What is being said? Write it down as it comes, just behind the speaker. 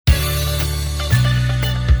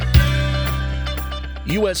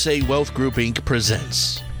USA Wealth Group Inc.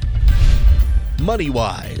 presents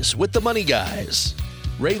MoneyWise with the Money Guys.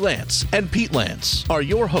 Ray Lance and Pete Lance are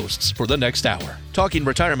your hosts for the next hour, talking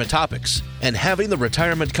retirement topics and having the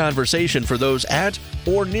retirement conversation for those at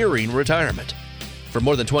or nearing retirement. For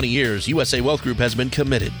more than 20 years, USA Wealth Group has been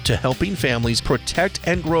committed to helping families protect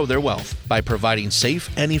and grow their wealth by providing safe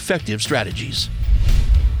and effective strategies.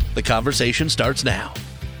 The conversation starts now.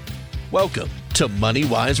 Welcome to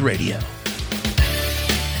MoneyWise Radio.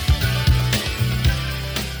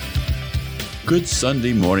 Good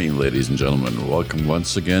Sunday morning, ladies and gentlemen. Welcome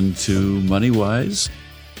once again to MoneyWise,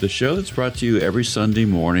 the show that's brought to you every Sunday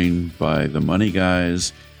morning by the Money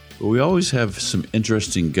Guys. We always have some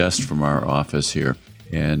interesting guests from our office here,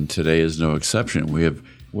 and today is no exception.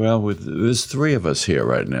 There's three of us here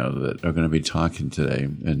right now that are going to be talking today,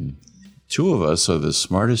 and two of us are the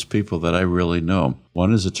smartest people that I really know.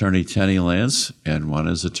 One is attorney Tenny Lance, and one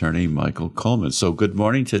is attorney Michael Coleman. So good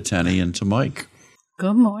morning to Tenny and to Mike.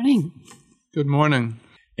 Good morning. Good morning.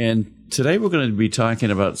 And today we're going to be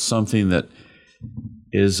talking about something that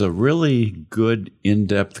is a really good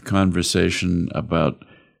in-depth conversation about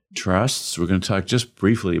trusts. We're going to talk just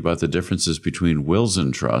briefly about the differences between wills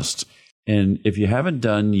and trusts. And if you haven't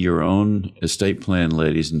done your own estate plan,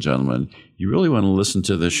 ladies and gentlemen, you really want to listen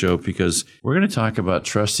to this show because we're going to talk about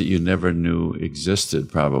trusts that you never knew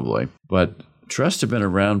existed probably. But trusts have been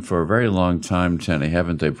around for a very long time, Tenny,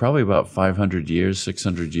 haven't they? Probably about 500 years,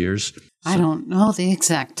 600 years. I don't know the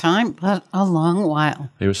exact time, but a long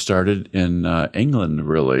while. They were started in England,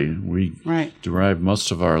 really. We derive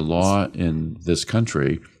most of our law in this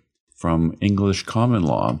country from English common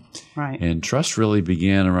law. Right. And trust really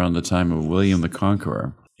began around the time of William the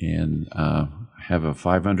Conqueror and have a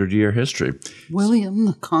 500-year history. William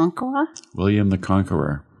the Conqueror? William the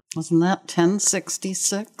Conqueror. Wasn't that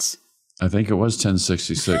 1066? I think it was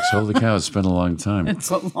 1066. Holy cow, it's been a long time.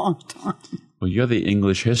 It's a long time. Well, you're the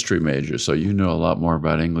English history major, so you know a lot more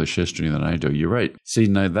about English history than I do. You're right. See,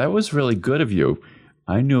 now that was really good of you.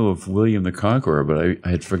 I knew of William the Conqueror, but I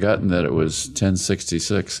had forgotten that it was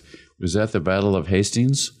 1066. Was that the Battle of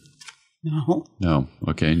Hastings? No. No.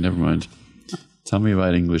 Okay, never mind. Tell me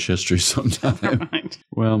about English history sometime. Right.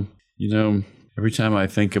 Well, every time I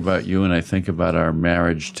think about you and I think about our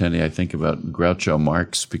marriage, Tenny, I think about Groucho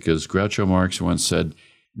Marx, because Groucho Marx once said,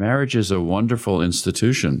 marriage is a wonderful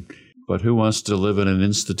institution, but who wants to live in an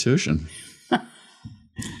institution?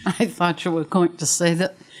 I thought you were going to say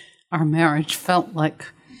that our marriage felt like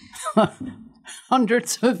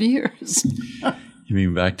hundreds of years. You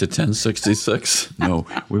mean back to 1066? No,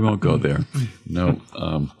 we won't go there. No,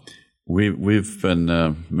 we've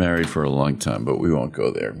been married for a long time, but we won't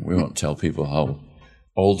go there. We won't tell people how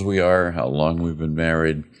old we are, how long we've been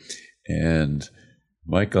married. And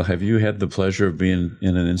Michael, have you had the pleasure of being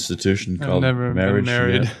in an institution called never marriage? Been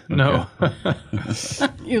married. Yet? No. Okay.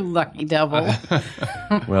 You lucky devil.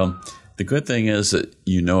 Well, the good thing is that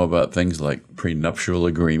you know about things like prenuptial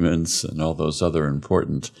agreements and all those other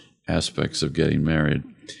important aspects of getting married.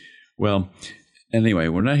 Well, anyway,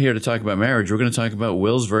 we're not here to talk about marriage. We're going to talk about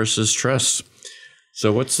wills versus trusts.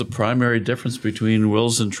 So what's the primary difference between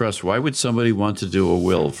wills and trusts? Why would somebody want to do a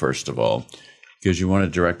will, first of all? Because you want to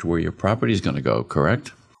direct where your property is going to go,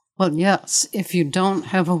 correct? Well, yes. If you don't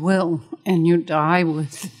have a will and you die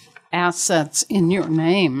with assets in your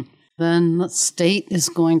name, then the state is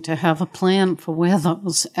going to have a plan for where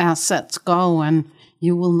those assets go, and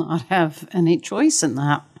you will not have any choice in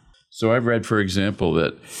that. So I've read, for example,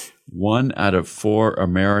 that 1 out of 4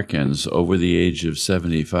 Americans over the age of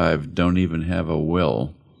 75 don't even have a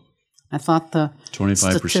will. I thought the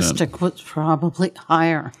 25%. statistic was probably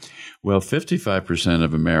higher. Well, 55%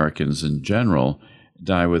 of Americans in general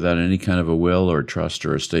die without any kind of a will or trust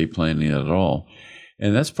or estate planning at all.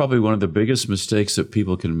 And that's probably one of the biggest mistakes that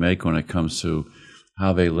people can make when it comes to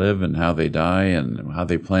how they live and how they die and how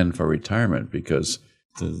they plan for retirement, because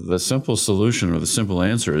the simple solution or the simple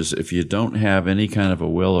answer is if you don't have any kind of a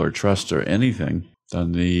will or trust or anything,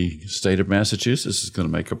 then the state of Massachusetts is going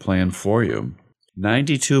to make a plan for you.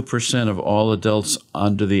 92% of all adults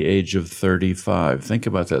under the age of 35. Think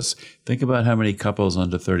about this. Think about how many couples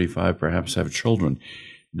under 35 perhaps have children.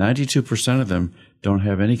 92% of them don't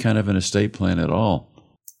have any kind of an estate plan at all.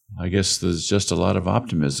 I guess there's just a lot of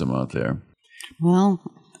optimism out there. Well,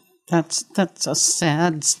 that's a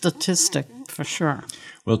sad statistic for sure.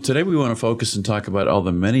 Well, today we want to focus and talk about all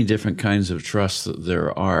the many different kinds of trusts that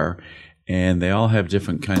there are, and they all have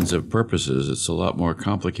different kinds of purposes. It's a lot more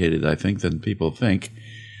complicated, I think, than people think.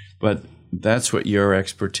 But that's what your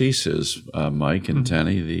expertise is, Mike and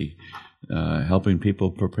Tenny, the helping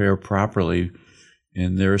people prepare properly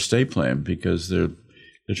in their estate plan, because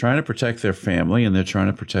there's They're trying to protect their family, and they're trying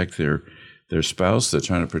to protect their spouse. They're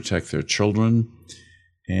trying to protect their children.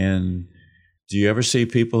 And do you ever see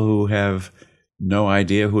people who have no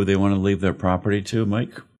idea who they want to leave their property to,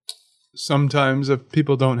 Mike? Sometimes if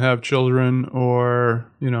people don't have children, or,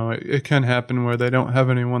 it can happen where they don't have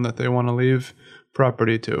anyone that they want to leave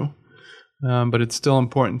property to. But it's still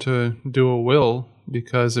important to do a will,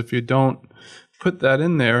 because if you don't put that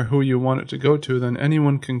in there, who you want it to go to, then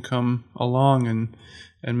anyone can come along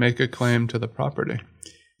and make a claim to the property.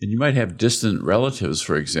 And you might have distant relatives,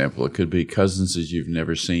 for example. It could be cousins that you've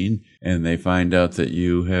never seen, and they find out that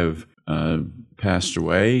you have passed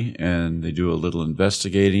away, and they do a little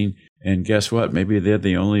investigating. And guess what? Maybe they're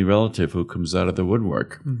the only relative who comes out of the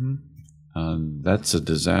woodwork. Mm-hmm. That's a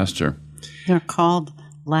disaster. They're called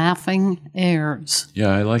laughing heirs. Yeah,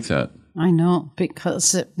 I like that. I know,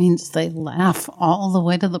 because it means they laugh all the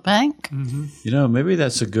way to the bank. Mm-hmm. Maybe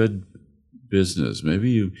that's a good business.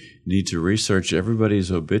 Maybe you need to research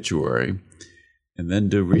everybody's obituary and then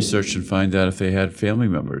do research and find out if they had family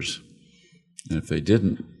members. And if they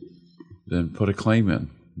didn't, then put a claim in.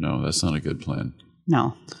 No, that's not a good plan.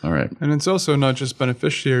 No. All right. And it's also not just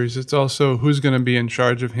beneficiaries. It's also who's going to be in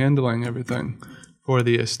charge of handling everything for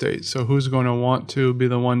the estate. So who's going to want to be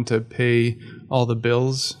the one to pay all the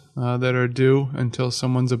bills that are due until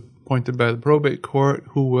someone's appointed by the probate court?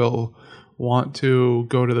 Who will want to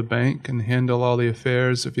go to the bank and handle all the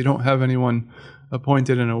affairs? If you don't have anyone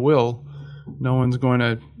appointed in a will, no one's going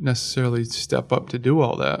to necessarily step up to do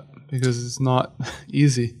all that, because it's not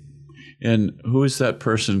easy. And who is that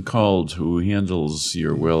person called who handles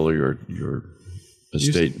your will or your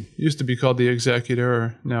estate? Used to be called the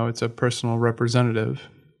executor. Now it's a personal representative.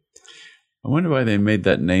 I wonder why they made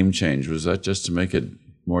that name change. Was that just to make it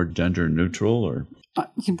more gender neutral, or?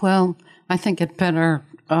 Well, I think it better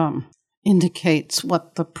indicates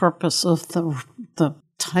what the purpose of the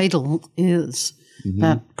title is. Mm-hmm.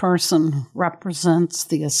 That person represents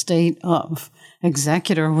the estate of.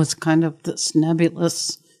 Executor was kind of this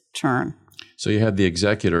nebulous term. So you had the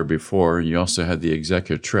executor before, and you also had the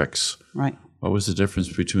executrix. Right. What was the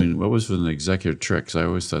difference between, what was an executrix? I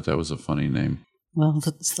always thought that was a funny name. Well,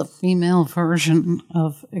 it's the female version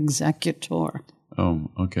of executor.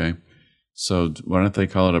 Oh, okay. So why don't they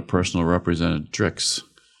call it a personal representatrix?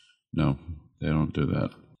 No, they don't do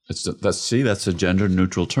that. That's a gender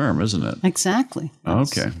neutral term, isn't it? Exactly.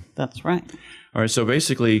 Okay. That's right. All right. So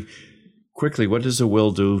basically, quickly, what does a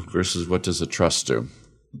will do versus what does a trust do?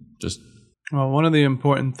 Well, one of the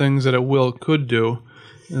important things that a will could do,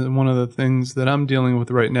 and one of the things that I'm dealing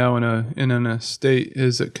with right now in an estate,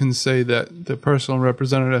 is it can say that the personal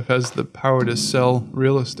representative has the power to sell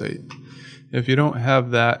real estate. If you don't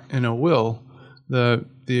have that in a will, the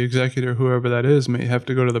executor, whoever that is, may have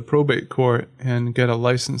to go to the probate court and get a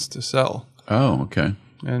license to sell. Oh, okay.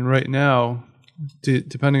 And right now,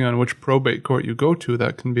 depending on which probate court you go to,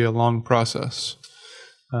 that can be a long process.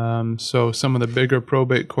 So some of the bigger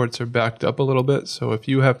probate courts are backed up a little bit. So if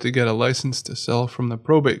you have to get a license to sell from the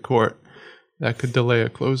probate court, that could delay a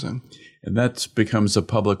closing. And that becomes a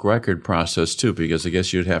public record process too, because I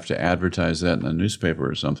guess you'd have to advertise that in a newspaper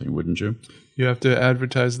or something, wouldn't you? You have to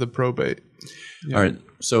advertise the probate. Yeah. All right.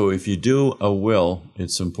 So if you do a will,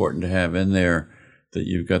 it's important to have in there that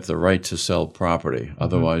you've got the right to sell property. Mm-hmm.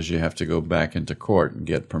 Otherwise, you have to go back into court and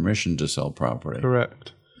get permission to sell property.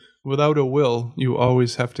 Correct. Without a will, you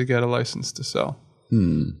always have to get a license to sell.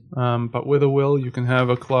 But with a will, you can have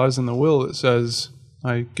a clause in the will that says,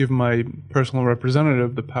 I give my personal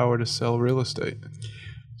representative the power to sell real estate.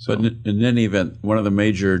 So, but in any event, one of the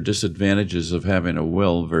major disadvantages of having a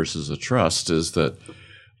will versus a trust is that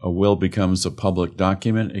a will becomes a public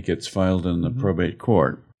document. It gets filed in the probate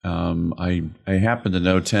court. I happen to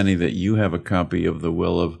know, Tenny, that you have a copy of the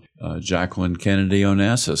will of Jacqueline Kennedy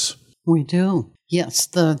Onassis. We do. Yes,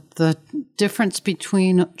 the difference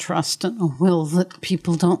between a trust and a will that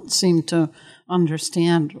people don't seem to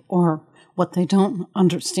understand, or what they don't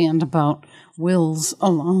understand about wills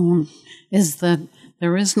alone, is that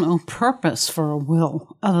there is no purpose for a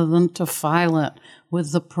will other than to file it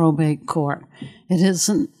with the probate court. It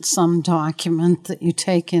isn't some document that you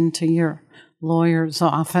take into your lawyer's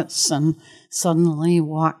office and suddenly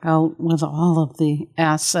walk out with all of the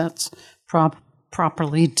assets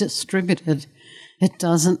properly distributed. It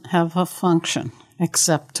doesn't have a function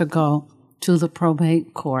except to go to the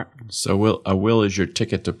probate court. So a will is your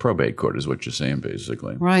ticket to probate court, is what you're saying,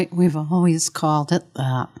 basically. Right. We've always called it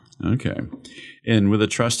that. Okay. And with a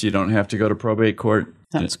trust, you don't have to go to probate court?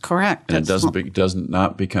 That's correct. And it does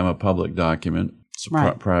not become a public document. It's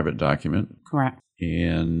a private document. Correct.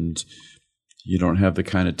 And You don't have the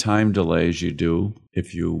kind of time delays you do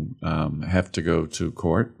if you have to go to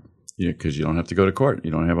court, because you don't have to go to court.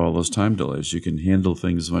 You don't have all those time delays. You can handle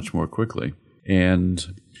things much more quickly. And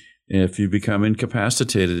if you become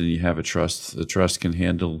incapacitated and you have a trust, the trust can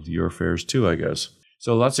handle your affairs too, I guess.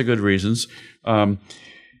 So lots of good reasons. I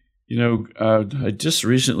just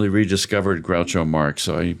recently rediscovered Groucho Marx,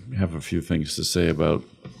 so I have a few things to say about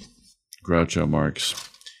Groucho Marx.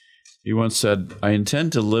 He once said, "I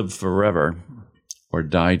intend to live forever or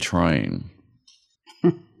die trying."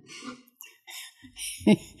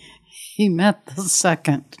 He met the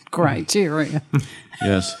second criteria.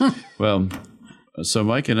 Yes. Well, so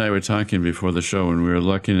Mike and I were talking before the show, and we were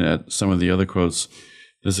looking at some of the other quotes.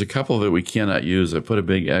 There's a couple that we cannot use. I put a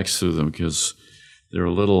big X through them because they're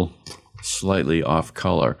a little slightly off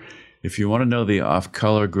color. If you want to know the off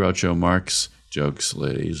color Groucho Marx jokes,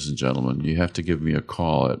 ladies and gentlemen, you have to give me a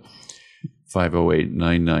call at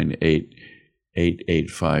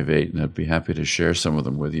 508-998-8858, and I'd be happy to share some of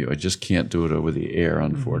them with you. I just can't do it over the air,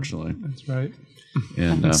 unfortunately. That's right.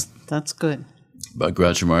 And That's good. But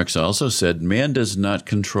Groucho Marx also said, "Man does not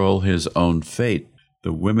control his own fate.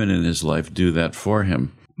 The women in his life do that for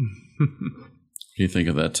him." What do you think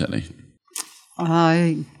of that, Tenny?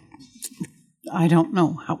 I don't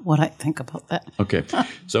know what I think about that. Okay.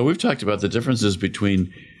 So we've talked about the differences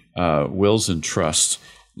between wills and trusts.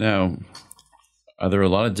 Now, are there a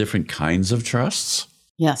lot of different kinds of trusts?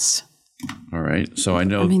 Yes. All right. So I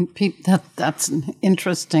know. I mean, that's an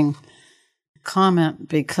interesting comment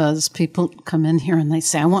because people come in here and they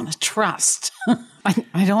say, "I want a trust."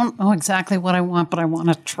 I don't know exactly what I want, but I want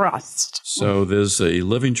a trust. So there's a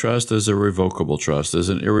living trust, there's a revocable trust, there's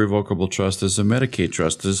an irrevocable trust, there's a Medicaid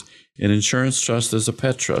trust, there's an insurance trust, there's a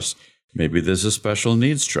pet trust. Maybe there's a special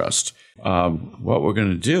needs trust. What we're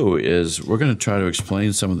going to do is we're going to try to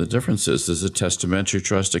explain some of the differences. There's a testamentary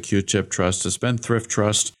trust, a Q-tip trust, a spendthrift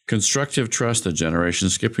trust, constructive trust, a generation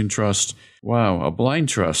skipping trust. Wow, a blind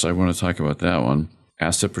trust. I want to talk about that one.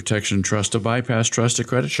 Asset protection trust, a bypass trust, a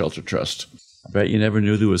credit shelter trust. I bet you never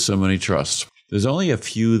knew there was so many trusts. There's only a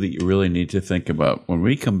few that you really need to think about. When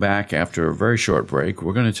we come back after a very short break,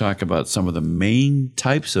 we're going to talk about some of the main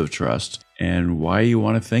types of trust and why you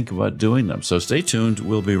want to think about doing them. So stay tuned.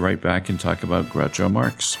 We'll be right back and talk about Groucho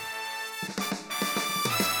Marx.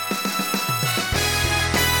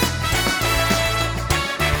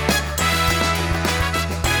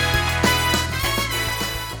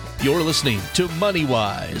 You're listening to Money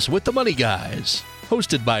Wise with the Money Guys,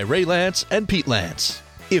 hosted by Ray Lance and Pete Lance.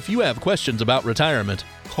 If you have questions about retirement,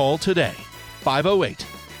 call today,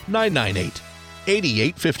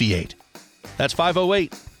 508-998-8858. That's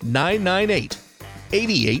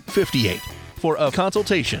 508-998-8858 for a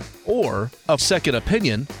consultation or a second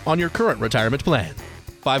opinion on your current retirement plan.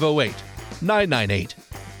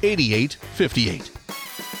 508-998-8858.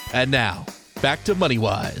 And now, back to Money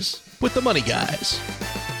Wise with the Money Guys.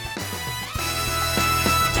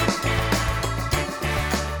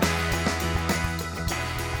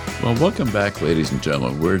 Well, welcome back, ladies and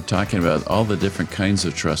gentlemen. We're talking about all the different kinds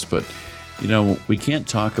of trusts, but, we can't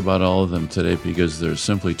talk about all of them today because there's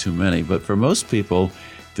simply too many. But for most people,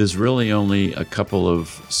 there's really only a couple of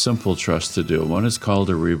simple trusts to do. One is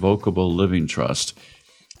called a revocable living trust.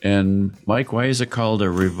 And, Mike, why is it called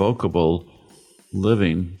a revocable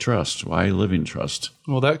living trust? Why living trust?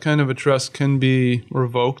 Well, that kind of a trust can be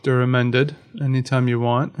revoked or amended anytime you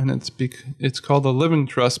want, and it's called a living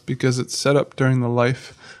trust because it's set up during the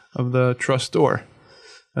life of the trustor,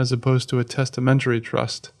 as opposed to a testamentary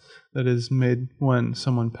trust that is made when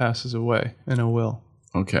someone passes away in a will.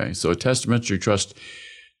 Okay, so a testamentary trust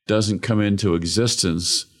doesn't come into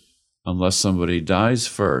existence unless somebody dies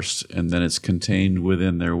first, and then it's contained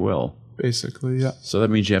within their will. Basically, yeah. So that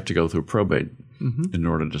means you have to go through probate in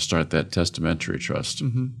order to start that testamentary trust.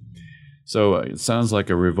 So it sounds like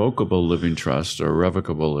a revocable living trust or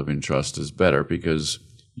revocable living trust is better because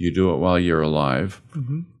you do it while you're alive.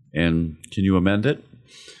 And can you amend it?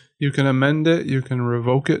 You can amend it. You can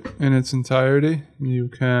revoke it in its entirety. You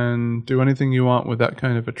can do anything you want with that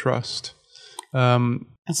kind of a trust.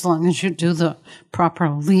 As long as you do the proper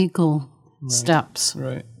legal steps.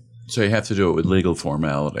 Right. So you have to do it with legal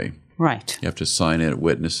formality. Right. You have to sign it,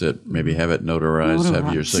 witness it, maybe have it notarized,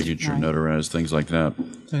 have your signature notarized, things like that.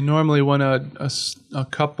 And normally when a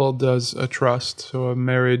couple does a trust, so a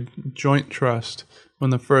married joint trust, when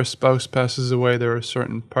the first spouse passes away, there are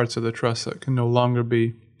certain parts of the trust that can no longer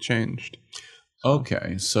be changed.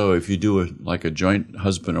 Okay, so if you do like a joint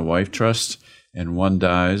husband or wife trust and one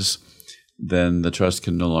dies, then the trust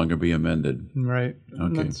can no longer be amended. Right. Okay.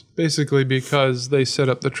 And that's basically because they set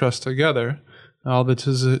up the trust together, all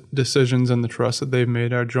the decisions in the trust that they've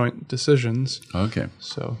made are joint decisions. Okay.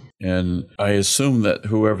 So, And I assume that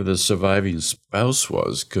whoever the surviving spouse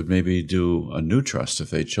was could maybe do a new trust if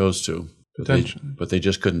they chose to. But they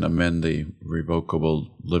just couldn't amend the revocable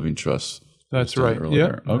living trust. That's right.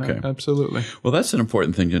 Yeah. Okay. Absolutely. Well, that's an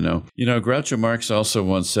important thing to know. Groucho Marx also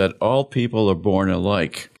once said, all people are born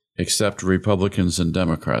alike, except Republicans and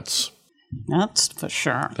Democrats. That's for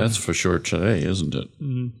sure. That's for sure today, isn't it?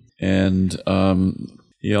 Mm-hmm. And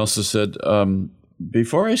he also said,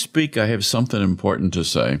 before I speak, I have something important to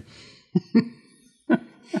say.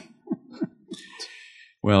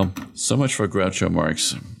 Well, so much for Groucho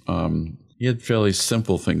Marx. He had fairly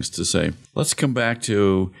simple things to say. Let's come back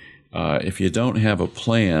to if you don't have a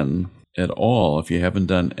plan at all, if you haven't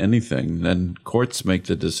done anything, then courts make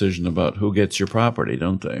the decision about who gets your property,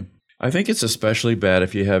 don't they? I think it's especially bad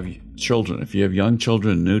if you have children. If you have young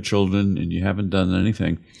children, new children, and you haven't done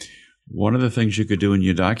anything, one of the things you could do in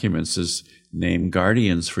your documents is name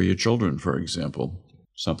guardians for your children, for example.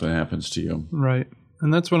 Something happens to you. Right.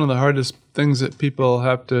 And that's one of the hardest things that people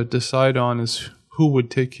have to decide on is who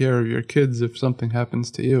would take care of your kids if something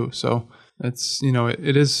happens to you. So it's,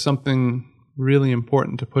 it is something really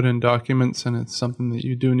important to put in documents, and it's something that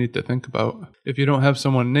you do need to think about. If you don't have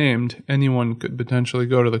someone named, anyone could potentially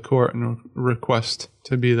go to the court and request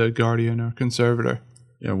to be the guardian or conservator.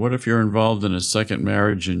 Yeah, what if you're involved in a second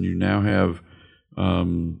marriage and you now have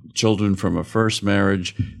children from a first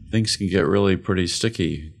marriage? Things can get really pretty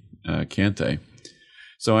sticky, can't they?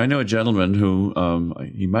 So I know a gentleman who,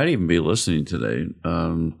 he might even be listening today.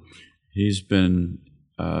 He's been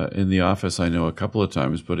in the office, I know, a couple of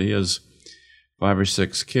times, but he has 5 or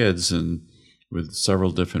 6 kids and with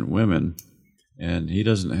several different women, and he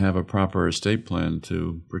doesn't have a proper estate plan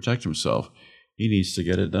to protect himself. He needs to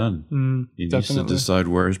get it done. He needs to decide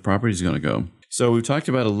where his property is going to go. So we've talked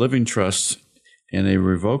about a living trust and a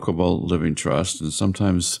revocable living trust, and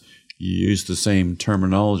sometimes you use the same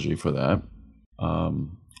terminology for that.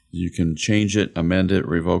 You can change it, amend it,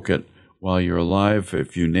 revoke it while you're alive.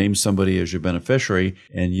 If you name somebody as your beneficiary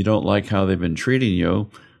and you don't like how they've been treating you,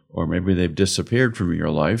 or maybe they've disappeared from your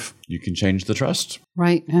life, you can change the trust.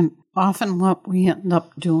 Right. And often what we end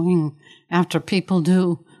up doing after people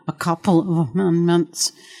do a couple of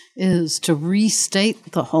amendments is to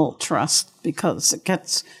restate the whole trust, because it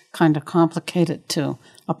gets kind of complicated to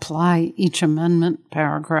apply each amendment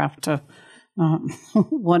paragraph to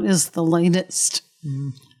what is the latest.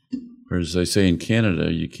 Or as they say in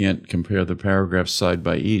Canada, you can't compare the paragraphs side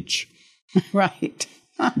by each. Right.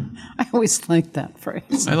 I always like that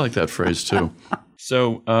phrase. I like that phrase, too.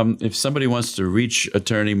 So if somebody wants to reach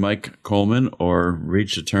attorney Mike Coleman or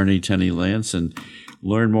reach attorney Tenny Lance and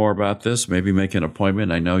learn more about this, maybe make an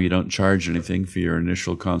appointment. I know you don't charge anything for your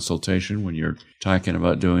initial consultation when you're talking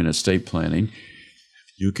about doing estate planning.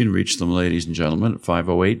 You can reach them, ladies and gentlemen, at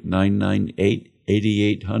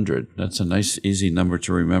 508-998-8800. That's a nice, easy number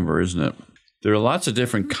to remember, isn't it? There are lots of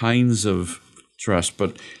different kinds of trust,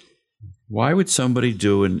 but why would somebody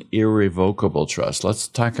do an irrevocable trust? Let's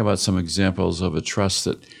talk about some examples of a trust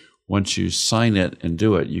that once you sign it and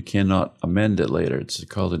do it, you cannot amend it later. It's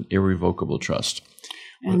called an irrevocable trust.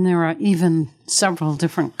 And there are even several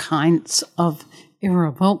different kinds of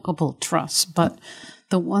irrevocable trusts, but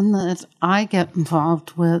the one that I get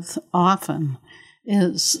involved with often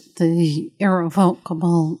is the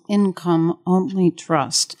irrevocable income-only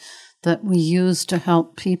trust that we use to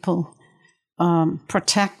help people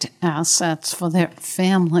protect assets for their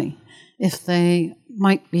family if they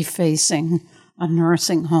might be facing a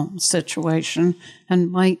nursing home situation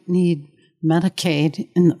and might need Medicaid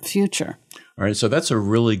in the future. All right, so that's a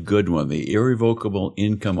really good one, the irrevocable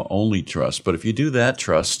income-only trust. But if you do that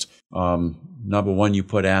trust, number one, you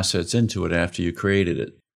put assets into it after you created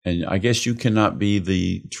it. And I guess you cannot be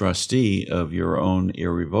the trustee of your own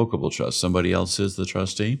irrevocable trust. Somebody else is the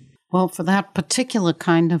trustee? Well, for that particular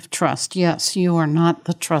kind of trust, yes, you are not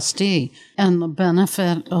the trustee. And the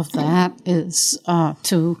benefit of that is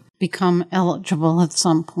to become eligible at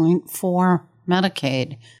some point for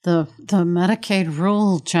Medicaid. The Medicaid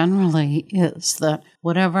rule generally is that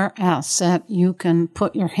whatever asset you can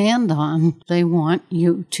put your hand on, they want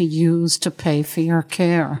you to use to pay for your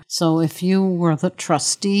care. So if you were the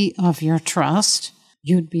trustee of your trust,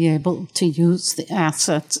 you'd be able to use the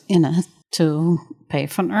assets in it to pay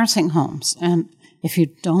for nursing homes. And if you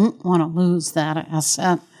don't want to lose that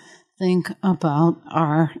asset, think about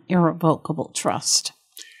our irrevocable trust.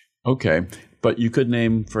 Okay. But you could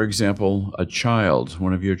name, for example, a child.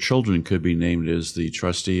 One of your children could be named as the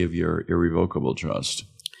trustee of your irrevocable trust.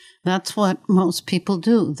 That's what most people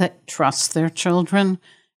do. They trust their children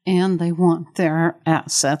and they want their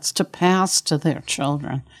assets to pass to their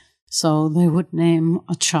children. So they would name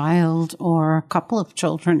a child or a couple of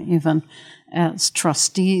children even as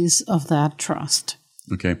trustees of that trust.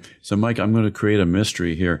 Okay. So, Mike, I'm going to create a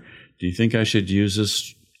mystery here. Do you think I should use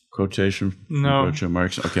this quotation from Groucho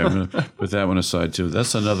Marx? Okay, I'm going to put that one aside, too.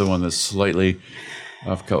 That's another one that's slightly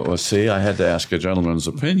off color. Well, see, I had to ask a gentleman's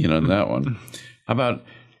opinion on that one. How about,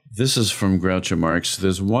 this is from Groucho Marx.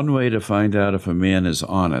 There's one way to find out if a man is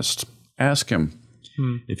honest. Ask him.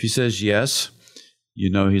 If he says yes, you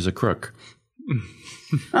know he's a crook.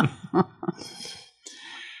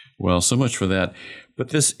 Well, so much for that. But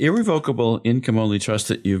this irrevocable income-only trust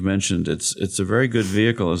that you've mentioned, it's a very good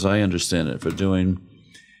vehicle, as I understand it, for doing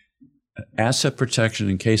asset protection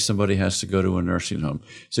in case somebody has to go to a nursing home.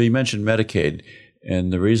 So you mentioned Medicaid,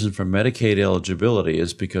 and the reason for Medicaid eligibility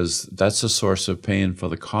is because that's a source of paying for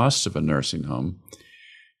the cost of a nursing home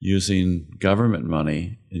using government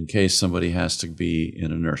money in case somebody has to be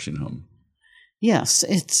in a nursing home. Yes,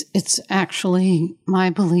 it's actually my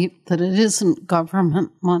belief that it isn't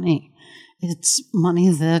government money. It's money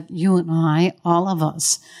that you and I, all of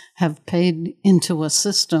us, have paid into a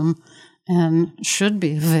system and should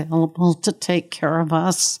be available to take care of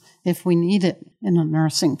us if we need it in a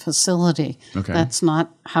nursing facility. Okay. That's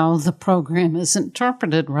not how the program is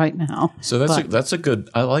interpreted right now. So that's a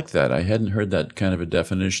good. I like that. I hadn't heard that kind of a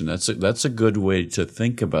definition. That's a good way to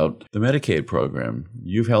think about the Medicaid program.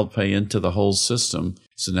 You've helped pay into the whole system,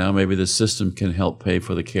 so now maybe the system can help pay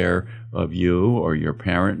for the care of you or your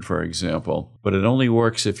parent, for example. But it only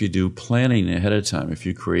works if you do planning ahead of time. If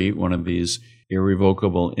you create one of these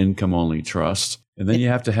irrevocable income-only trusts, and then you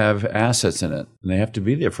have to have assets in it, and they have to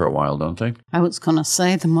be there for a while, don't they? I was going to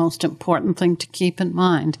say the most important thing to keep in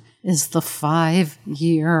mind is the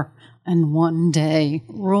 5-year and 1 day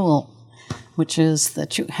rule, which is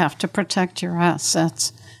that you have to protect your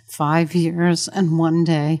assets 5 years and 1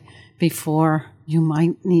 day before you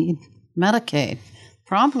might need Medicaid.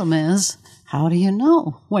 Problem is, how do you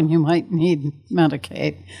know when you might need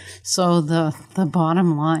Medicaid? So the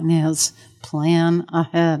bottom line is plan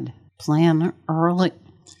ahead. Plan early.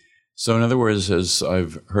 So in other words, as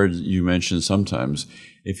I've heard you mention sometimes,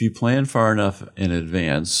 if you plan far enough in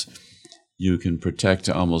advance, you can protect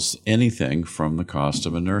almost anything from the cost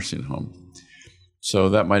of a nursing home. So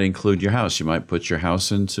that might include your house. You might put your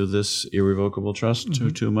house into this irrevocable trust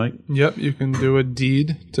too, Mike? Yep, you can do a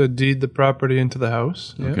deed to deed the property into the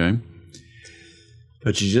house. Yep. Okay.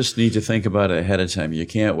 But you just need to think about it ahead of time. You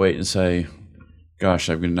can't wait and say, gosh,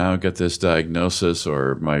 I've now got this diagnosis,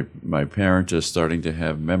 or my parent is starting to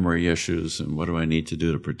have memory issues, and what do I need to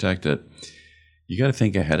do to protect it? You got to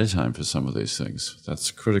think ahead of time for some of these things.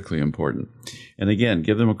 That's critically important. And again,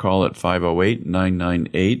 give them a call at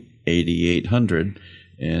 508-998-8800,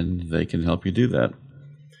 and they can help you do that.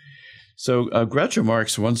 So Groucho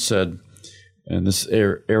Marx once said, in this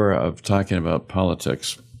era of talking about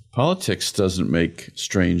politics doesn't make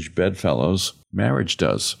strange bedfellows, marriage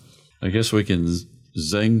does. I guess we can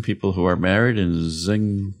zing people who are married and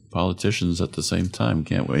zing politicians at the same time,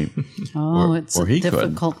 can't we? It's a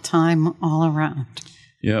difficult time all around.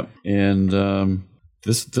 Yep. And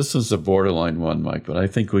this is a borderline one, Mike, but I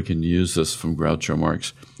think we can use this from Groucho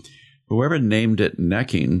Marx. Whoever named it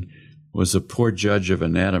necking was a poor judge of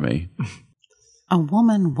anatomy. A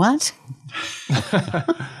woman what?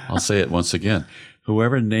 I'll say it once again.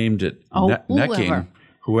 Whoever named it necking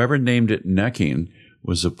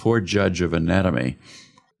was a poor judge of anatomy.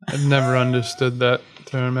 I've never understood that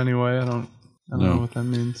term anyway. I don't know what that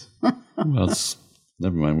means. Well,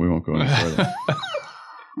 never mind. We won't go any further.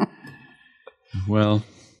 Well,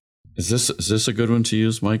 is this a good one to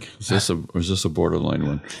use, Mike? Is this a borderline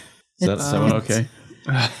one? Is that one okay?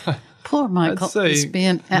 Poor Michael is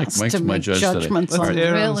being asked Mike's to make judgments on err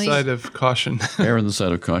on the really. side of caution. Err on the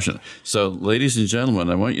side of caution. So, ladies and gentlemen,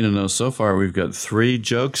 I want you to know so far we've got 3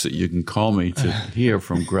 jokes that you can call me to hear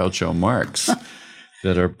from Groucho Marx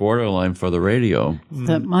that are borderline for the radio.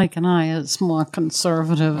 That Mike and I, as more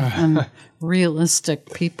conservative and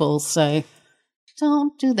realistic people, say,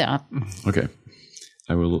 don't do that. Okay.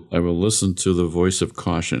 I will listen to the voice of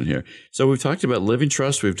caution here. So we've talked about living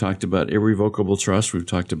trust. We've talked about irrevocable trust. We've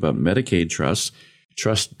talked about Medicaid trust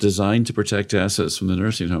designed to protect assets from the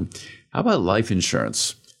nursing home. How about life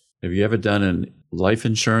insurance? Have you ever done an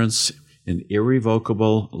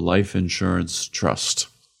irrevocable life insurance trust?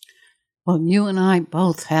 Well, you and I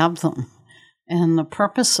both have them. And the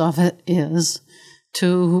purpose of it is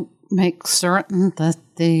to make certain that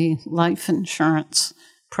the life insurance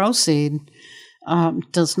proceed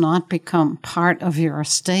does not become part of your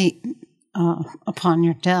estate upon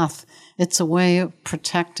your death. It's a way of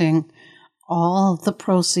protecting all the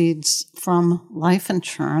proceeds from life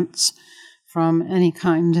insurance, from any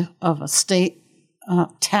kind of estate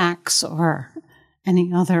tax or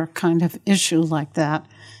any other kind of issue like that.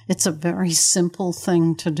 It's a very simple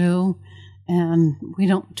thing to do, and we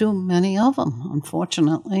don't do many of them,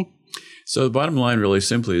 unfortunately. So the bottom line really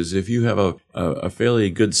simply is if you have a fairly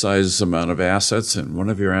good sized amount of assets and one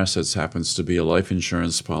of your assets happens to be a life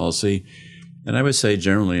insurance policy, and I would say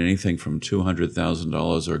generally anything from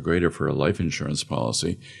 $200,000 or greater for a life insurance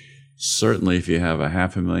policy, certainly if you have a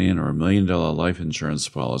 $500,000 or $1 million life insurance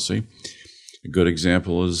policy. A good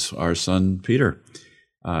example is our son, Peter.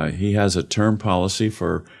 He has a term policy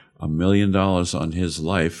for $1 million on his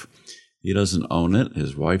life. He doesn't own it.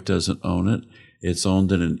 His wife doesn't own it. It's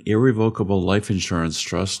owned in an irrevocable life insurance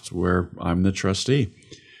trust where I'm the trustee.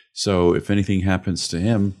 So if anything happens to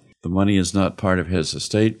him, the money is not part of his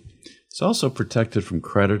estate. It's also protected from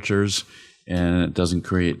creditors, and it doesn't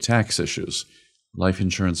create tax issues. Life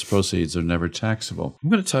insurance proceeds are never taxable. I'm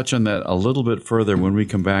going to touch on that a little bit further when we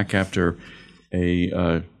come back after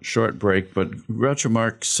a short break. But Groucho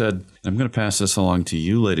Marx said, I'm going to pass this along to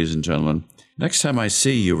you, ladies and gentlemen. Next time I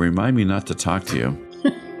see you, remind me not to talk to you.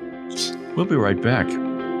 We'll be right back.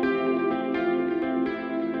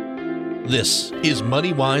 This is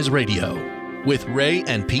MoneyWise Radio with Ray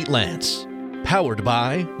and Pete Lance, powered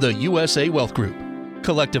by the USA Wealth Group.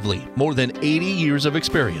 Collectively, more than 80 years of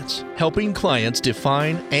experience helping clients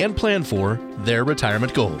define and plan for their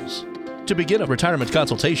retirement goals. To begin a retirement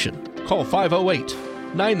consultation, call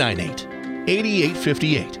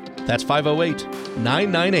 508-998-8858. That's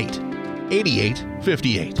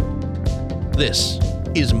 508-998-8858. This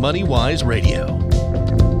is MoneyWise Radio.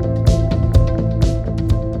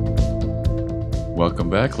 Welcome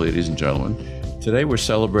back, ladies and gentlemen. Today we're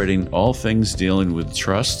celebrating all things dealing with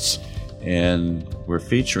trusts, and we're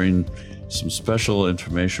featuring some special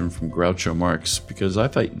information from Groucho Marx because I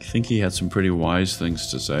think he had some pretty wise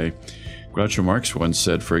things to say. Groucho Marx once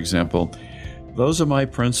said, for example, "Those are my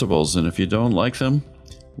principles, and if you don't like them,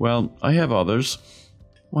 well, I have others."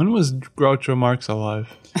 When was Groucho Marx alive?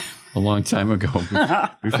 A long time ago,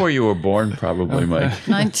 before you were born, probably, Mike.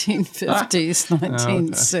 1950s,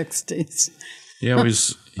 1960s. He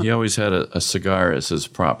always had a cigar as his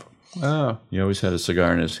prop. Oh. He always had a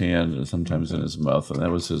cigar in his hand and sometimes in his mouth, and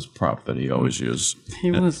that was his prop that he always used. He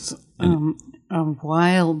was a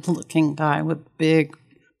wild-looking guy with big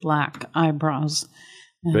black eyebrows.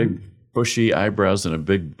 Big bushy eyebrows and a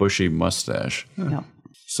big bushy mustache. Yeah.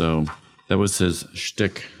 So that was his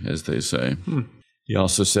shtick, as they say. He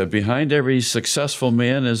also said, behind every successful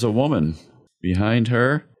man is a woman. Behind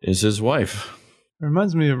her is his wife. It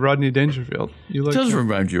reminds me of Rodney Dangerfield. It does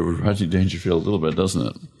remind you of Rodney Dangerfield a little bit, doesn't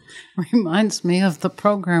it? Reminds me of the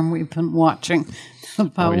program we've been watching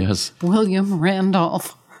about William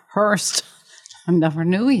Randolph Hearst. I never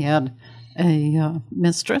knew he had a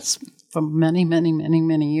mistress for many, many, many,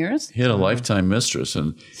 many years. He had a lifetime mistress,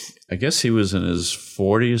 and I guess he was in his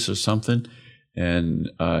 40s or something, and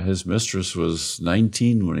his mistress was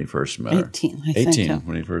 19 when he first met her. 18, I think. 18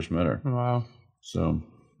 when he first met her. Wow. So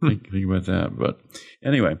think about that. But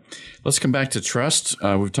anyway, let's come back to trust.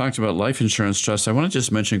 We've talked about life insurance trust. I want to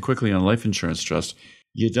just mention quickly on life insurance trust,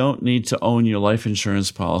 you don't need to own your life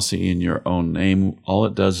insurance policy in your own name. All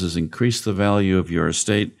it does is increase the value of your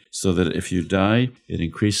estate so that if you die, it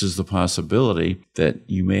increases the possibility that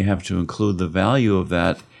you may have to include the value of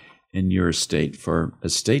that in your estate for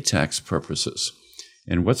estate tax purposes.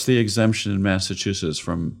 And what's the exemption in Massachusetts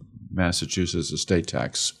from Massachusetts estate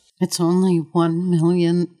tax? It's only $1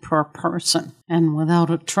 million per person. And without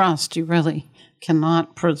a trust, you really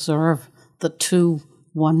cannot preserve the two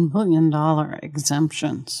 $1 million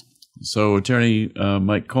exemptions. So, Attorney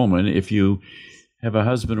Mike Coleman, if you have a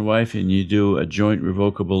husband and wife and you do a joint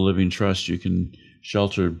revocable living trust, you can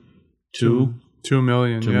shelter $2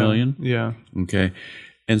 million. $2 million? Yeah. Okay.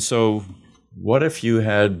 And so what if you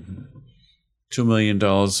had $2 million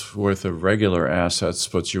worth of regular assets,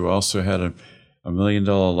 but you also had a $1 million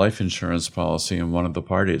life insurance policy in one of the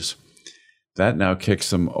parties? That now kicks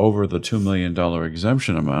them over the $2 million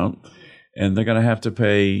exemption amount, and they're going to have to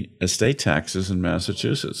pay estate taxes in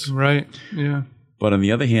Massachusetts. Right, yeah. But on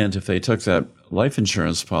the other hand, if they took that life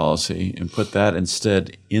insurance policy and put that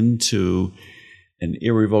instead into an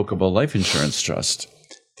irrevocable life insurance trust,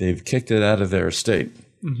 they've kicked it out of their estate.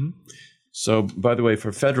 Mm-hmm. So, by the way,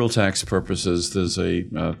 for federal tax purposes, there's a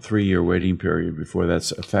 3-year waiting period before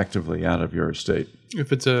that's effectively out of your estate.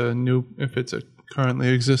 If it's a currently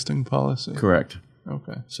existing policy. Correct.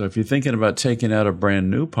 Okay. So if you're thinking about taking out a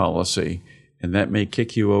brand new policy, and that may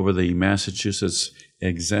kick you over the Massachusetts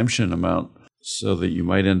exemption amount so that you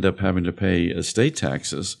might end up having to pay estate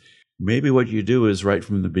taxes, maybe what you do is right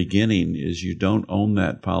from the beginning is you don't own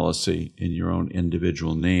that policy in your own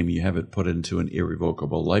individual name. You have it put into an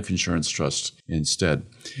irrevocable life insurance trust instead.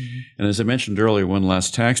 Mm-hmm. And as I mentioned earlier, one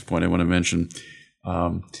last tax point I want to mention,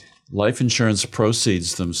 life insurance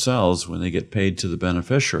proceeds themselves, when they get paid to the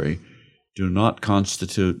beneficiary, do not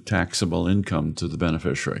constitute taxable income to the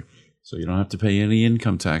beneficiary. So you don't have to pay any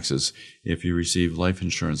income taxes if you receive life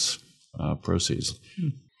insurance proceeds.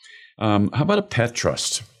 How about a pet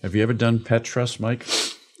trust? Have you ever done pet trust, Mike?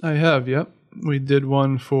 I have, yep. We did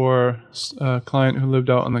one for a client who lived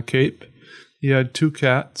out on the Cape. He had 2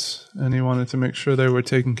 cats, and he wanted to make sure they were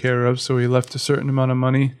taken care of, so he left a certain amount of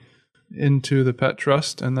money into the pet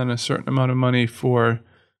trust and then a certain amount of money for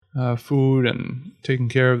food and taking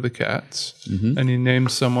care of the cats. Mm-hmm. And he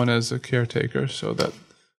named someone as a caretaker, so that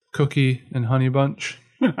Cookie and Honey Bunch.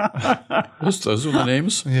 Those are the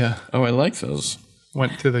names? Yeah. Oh, I like those.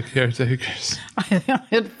 Went to the caretakers. I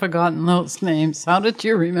had forgotten those names. How did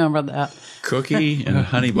you remember that? Cookie and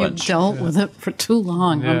Honey Bunch. You dealt with it for too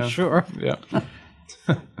long, Yeah. I'm sure. Yeah.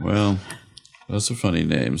 Well, those are funny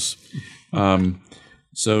names.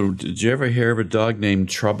 So did you ever hear of a dog named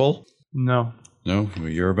Trouble? No. No? Well,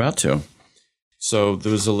 you're about to. So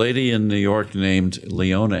there was a lady in New York named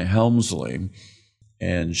Leona Helmsley,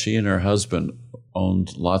 and she and her husband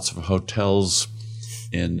owned lots of hotels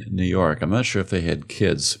in New York. I'm not sure if they had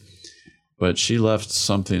kids, but she left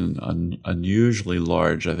something unusually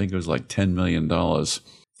large. I think it was like $10 million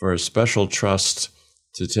for a special trust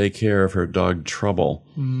to take care of her dog Trouble,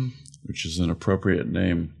 which is an appropriate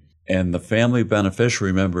name. And the family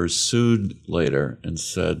beneficiary members sued later and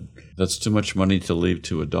said, that's too much money to leave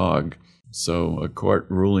to a dog. So a court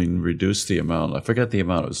ruling reduced the amount. I forget the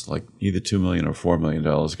amount. It was like either $2 million or $4 million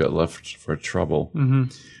got left for Trouble. Mm-hmm.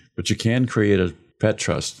 But you can create a pet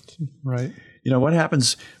trust. Right. You know, what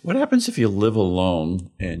happens if you live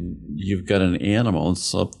alone and you've got an animal and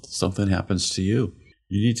something happens to you?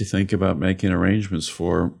 You need to think about making arrangements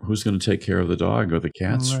for who's going to take care of the dog or the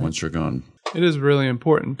cats once you're gone. It is really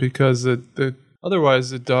important because otherwise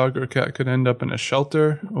the dog or cat could end up in a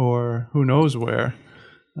shelter or who knows where.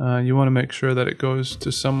 You want to make sure that it goes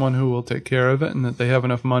to someone who will take care of it and that they have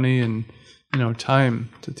enough money and time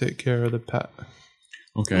to take care of the pet.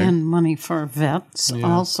 Okay. And money for vets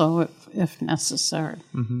also if necessary.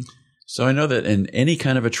 Mm-hmm. So I know that in any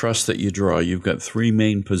kind of a trust that you draw, you've got 3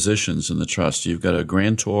 main positions in the trust. You've got a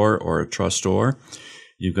grantor or a trustor,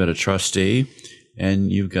 you've got a trustee,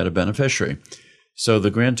 and you've got a beneficiary. So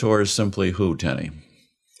the grantor is simply who, Tenny?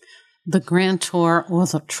 The grantor or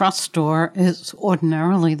the trustor is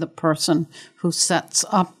ordinarily the person who sets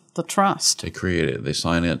up the trust. They create it, they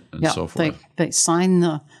sign it, and so forth. They sign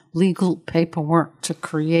the legal paperwork to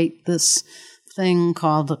create this thing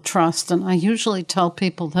called a trust. And I usually tell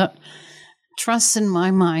people that trusts, in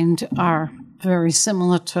my mind, are very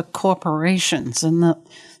similar to corporations, and that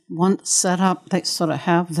once set up, they sort of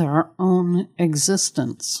have their own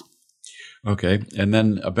existence. Okay. And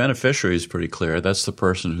then a beneficiary is pretty clear. That's the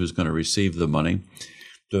person who's going to receive the money.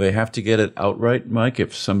 Do they have to get it outright, Mike?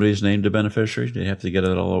 If somebody's named a beneficiary, do they have to get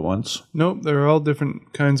it all at once? Nope. There are all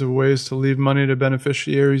different kinds of ways to leave money to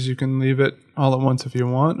beneficiaries. You can leave it all at once if you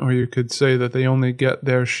want, or you could say that they only get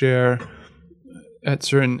their share at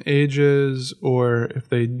certain ages, or if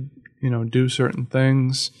they, do certain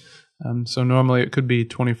things. So normally it could be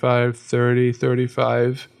 25, 30,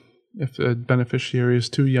 35. If the beneficiary is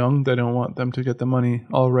too young, they don't want them to get the money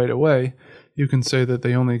all right away. You can say that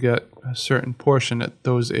they only get a certain portion at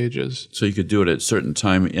those ages. So you could do it at certain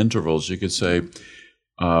time intervals. You could say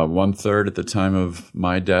 1/3 at the time of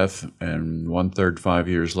my death, and 1/3 5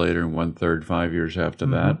 years later, and 1/3 5 years after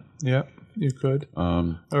that. Yeah, you could.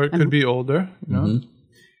 Or it could be older. Mm-hmm.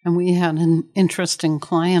 And we had an interesting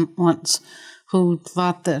client once who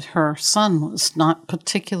thought that her son was not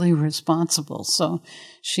particularly responsible. So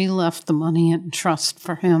she left the money in trust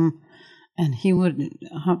for him, and he would,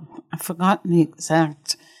 I've forgotten the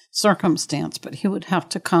exact circumstance, but he would have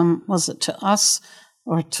to come, was it to us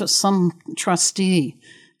or to some trustee,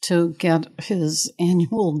 to get his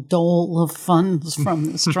annual dole of funds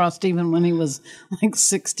from this trust, even when he was like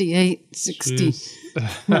 68,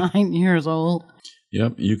 69 years old.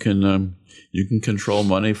 Yep, you can control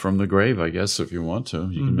money from the grave, I guess, if you want to.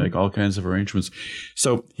 You can make all kinds of arrangements.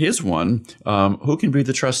 So here's one. Who can be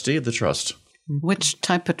the trustee of the trust? Which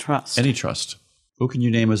type of trust? Any trust. Who can you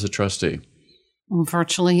name as a trustee?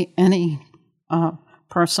 Virtually any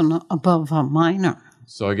person above a minor.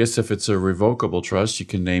 So I guess if it's a revocable trust, you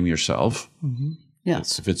can name yourself. Mm-hmm.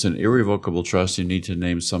 Yes. If it's an irrevocable trust, you need to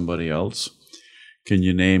name somebody else. Can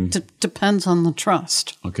you name? Depends on the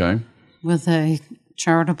trust. Okay. With a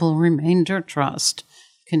charitable remainder trust,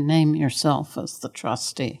 you can name yourself as the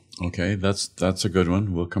trustee. Okay, that's a good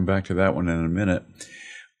one. We'll come back to that one in a minute.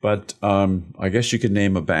 But I guess you could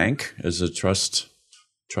name a bank as a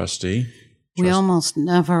trustee. We almost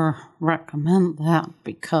never recommend that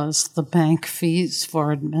because the bank fees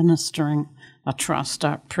for administering a trust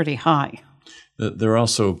are pretty high. They're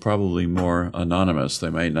also probably more anonymous. They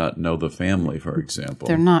may not know the family, for example.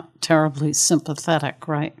 They're not terribly sympathetic,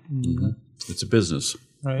 right? Mm-hmm. It's a business.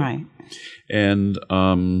 Right. And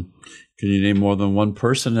can you name more than one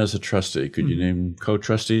person as a trustee? Could you name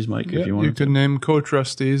co-trustees, Mike, if you want? You can name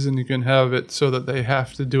co-trustees, and you can have it so that they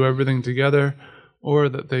have to do everything together or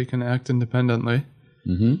that they can act independently.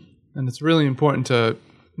 Mm-hmm. And it's really important to,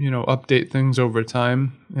 update things over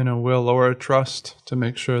time in a will or a trust to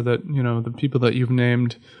make sure that, the people that you've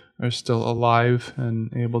named are still alive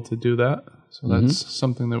and able to do that. So that's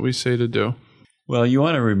something that we say to do. Well, you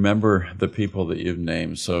want to remember the people that you've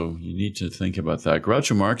named, so you need to think about that.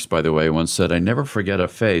 Groucho Marx, by the way, once said, "I never forget a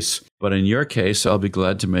face, but in your case, I'll be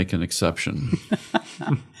glad to make an exception."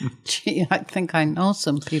 Gee, I think I know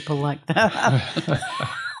some people like that.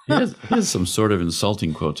 He has some sort of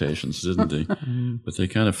insulting quotations, didn't he? But they're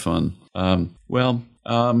kind of fun.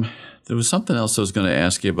 There was something else I was going to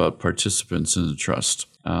ask you about participants in the trust.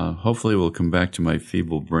 Hopefully we'll come back to my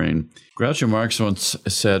feeble brain. Groucho Marx once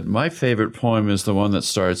said, "My favorite poem is the one that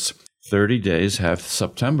starts 30 days hath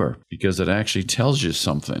September, because it actually tells you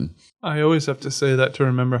something." I always have to say that to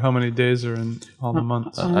remember how many days are in all the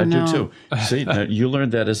months. I do too. See, now, you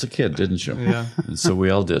learned that as a kid, didn't you? Yeah. And so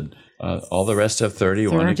we all did. All the rest have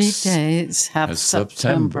 31. 30 days have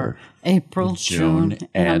September, April, June,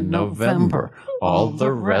 and November. All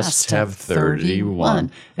the rest have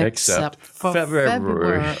 31, except for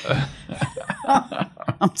February.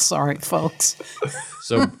 I'm sorry, folks.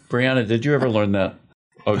 So, Brianna, did you ever learn that?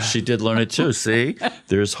 Oh, she did learn it too. See?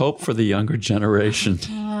 There's hope for the younger generation.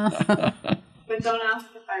 But don't ask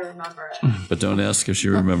if I remember it. But don't ask if she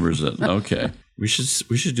remembers it. Okay. We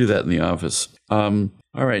should do that in the office. All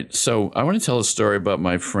right. So I want to tell a story about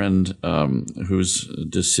my friend who's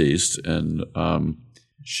deceased, and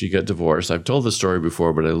she got divorced. I've told this story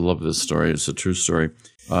before, but I love this story. It's a true story.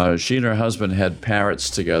 She and her husband had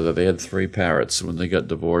parrots together. They had 3 parrots. When they got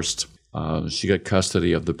divorced, she got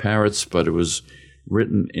custody of the parrots, but it was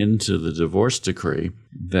written into the divorce decree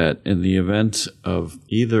that in the event of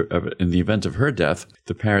her death,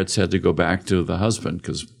 the parrots had to go back to the husband,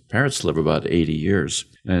 because parrots live about 80 years.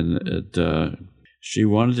 And she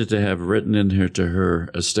wanted it to have written into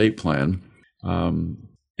her estate plan,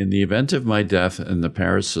 in the event of my death and the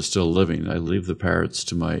parrots are still living, I leave the parrots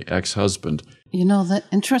to my ex-husband. You know, the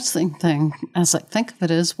interesting thing, as I think of it,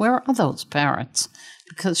 is where are those parrots?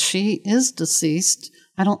 Because she is deceased.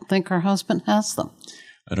 I don't think her husband has them.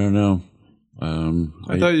 I don't know.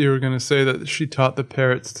 I thought you were going to say that she taught the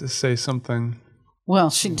parrots to say something. Well,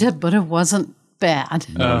 she did, but it wasn't bad.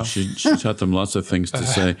 No, she taught them lots of things to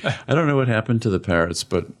say. I don't know what happened to the parrots,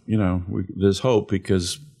 but, there's hope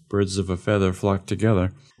because birds of a feather flock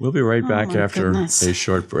together. We'll be right back after a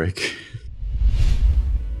short break.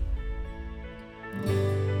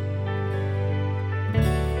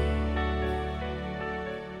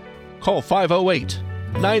 Call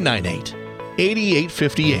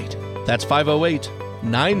 508-998-8858. That's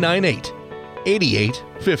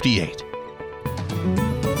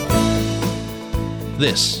 508-998-8858.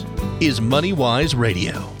 This is MoneyWise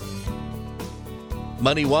Radio.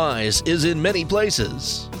 MoneyWise is in many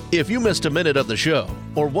places. If you missed a minute of the show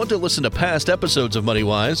or want to listen to past episodes of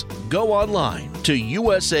MoneyWise, go online to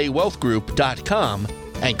usawealthgroup.com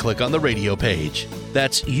and click on the radio page.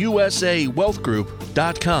 That's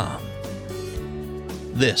usawealthgroup.com.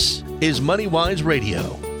 This is MoneyWise Radio.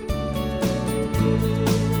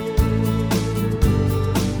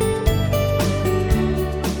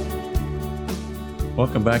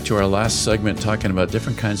 Welcome back to our last segment talking about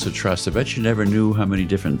different kinds of trust. I bet you never knew how many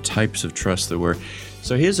different types of trust there were.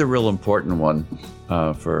 So here's a real important one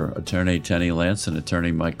for Attorney Tenny Lance and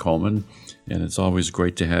Attorney Mike Coleman. And it's always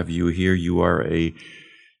great to have you here. You are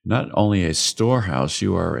not only a storehouse,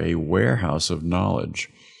 you are a warehouse of knowledge.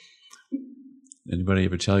 Anybody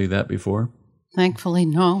ever tell you that before? Thankfully,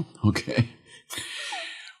 no. Okay.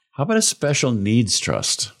 How about a special needs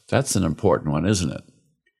trust? That's an important one, isn't it?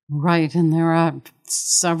 Right, and there are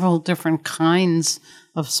several different kinds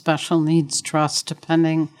of special needs trusts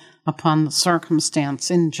depending upon the circumstance.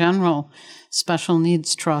 In general, special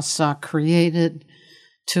needs trusts are created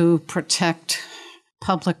to protect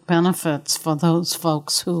public benefits for those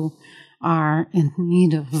folks who are in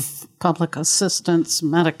need of public assistance,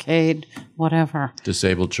 Medicaid, whatever.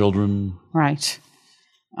 Disabled children. Right.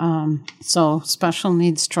 So special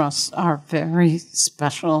needs trusts are very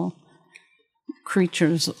special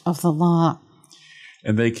creatures of the law.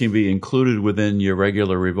 And they can be included within your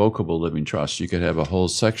regular revocable living trust. You could have a whole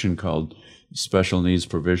section called special needs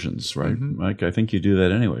provisions, right, Mike? I think you do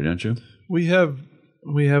that anyway, don't you? We have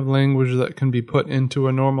language that can be put into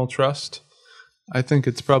a normal trust. I think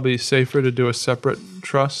it's probably safer to do a separate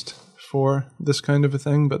trust for this kind of a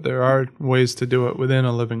thing, but there are ways to do it within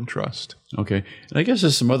a living trust. Okay. And I guess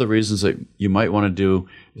there's some other reasons that you might want to do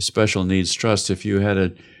a special needs trust. If you had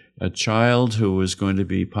a child who was going to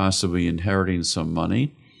be possibly inheriting some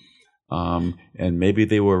money, and maybe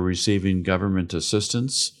they were receiving government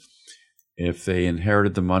assistance, if they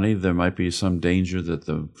inherited the money, there might be some danger that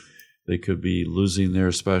they could be losing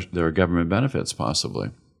their government benefits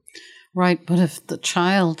possibly. Right, but if the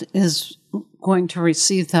child is going to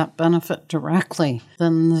receive that benefit directly,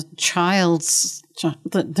 then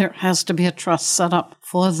there has to be a trust set up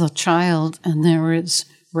for the child, and there is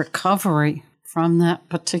recovery from that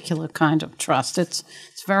particular kind of trust. It's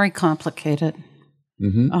very complicated.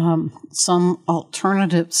 Some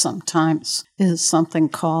alternative sometimes is something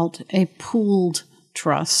called a pooled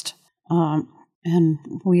trust, and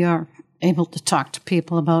we are able to talk to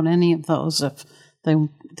people about any of those if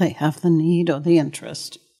they have the need or the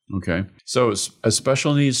interest. Okay. So a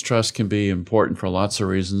special needs trust can be important for lots of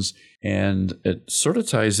reasons, and it sort of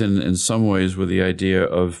ties in some ways with the idea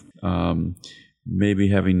of maybe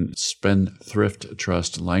having spendthrift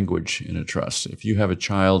trust language in a trust. If you have a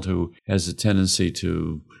child who has a tendency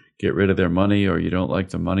to get rid of their money, or you don't like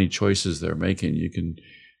the money choices they're making, you can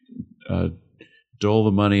dole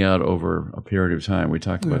the money out over a period of time. We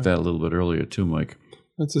talked about that a little bit earlier too, Mike.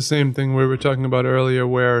 That's the same thing we were talking about earlier,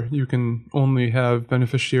 where you can only have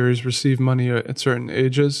beneficiaries receive money at certain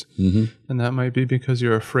ages, and that might be because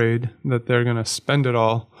you're afraid that they're going to spend it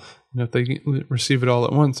all. And if they receive it all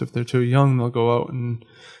at once, if they're too young, they'll go out and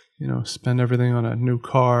spend everything on a new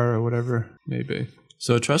car or whatever it may be.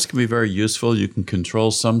 So a trust can be very useful. You can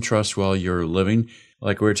control some trust while you're living.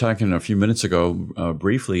 Like we were talking a few minutes ago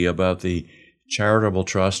briefly about the charitable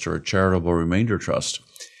trust or charitable remainder trust.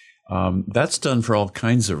 That's done for all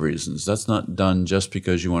kinds of reasons. That's not done just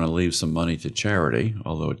because you want to leave some money to charity,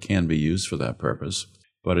 although it can be used for that purpose.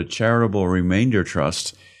 But a charitable remainder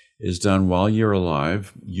trust is done while you're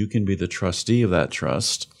alive. You can be the trustee of that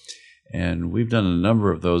trust. And we've done a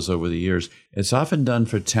number of those over the years. It's often done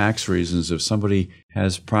for tax reasons. If somebody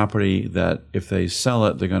has property that if they sell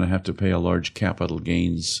it, they're going to have to pay a large capital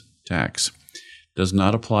gains tax. Does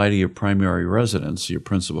not apply to your primary residence, your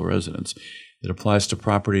principal residence. It applies to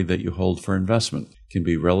property that you hold for investment. It can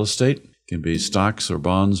be real estate, can be stocks or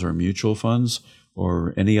bonds or mutual funds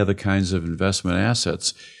or any other kinds of investment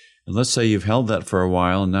assets. And let's say you've held that for a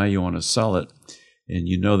while and now you want to sell it, and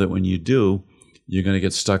you know that when you do, you're going to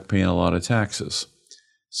get stuck paying a lot of taxes.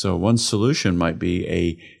 So one solution might be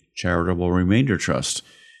a charitable remainder trust.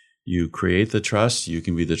 You create the trust, you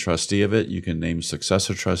can be the trustee of it, you can name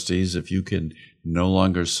successor trustees if you can no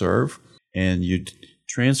longer serve, and you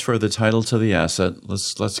transfer the title to the asset,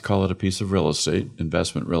 let's call it a piece of real estate,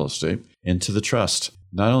 investment real estate, into the trust.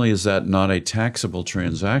 Not only is that not a taxable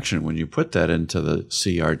transaction when you put that into the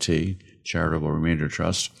CRT, charitable remainder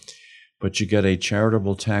trust, but you get a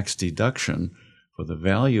charitable tax deduction for the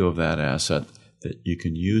value of that asset that you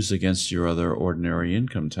can use against your other ordinary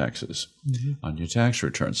income taxes on your tax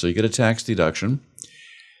return. So you get a tax deduction,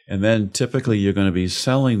 and then typically you're going to be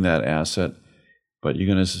selling that asset, but you're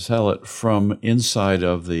going to sell it from inside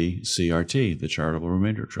of the CRT, the charitable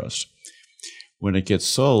remainder trust. When it gets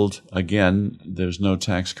sold, again, there's no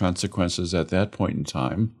tax consequences at that point in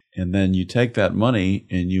time. And then you take that money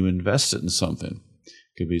and you invest it in something.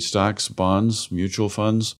 It could be stocks, bonds, mutual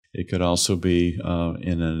funds. It could also be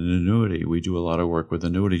in an annuity. We do a lot of work with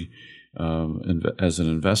annuity as an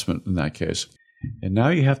investment in that case. And now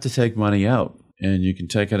you have to take money out. And you can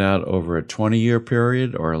take it out over a 20-year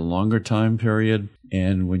period or a longer time period.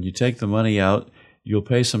 And when you take the money out, you'll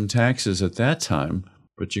pay some taxes at that time,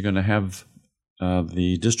 but you're going to have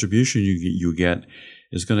the distribution you get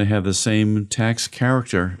is going to have the same tax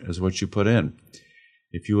character as what you put in.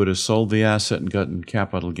 If you would have sold the asset and gotten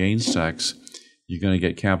capital gains tax, you're going to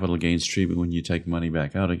get capital gains treatment when you take money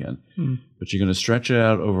back out again. But you're going to stretch it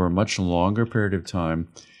out over a much longer period of time.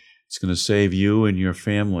 It's going to save you and your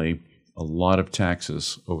family a lot of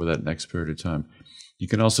taxes over that next period of time. You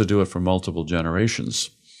can also do it for multiple generations.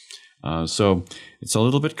 So it's a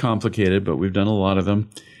little bit complicated, but we've done a lot of them.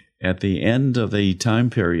 At the end of the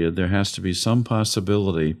time period, there has to be some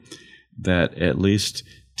possibility that at least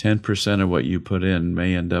 10% of what you put in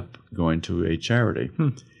may end up going to a charity.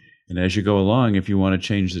 And And as you go along, if you want to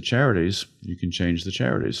change the charities, you can change the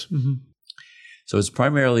charities. Mm-hmm. So it's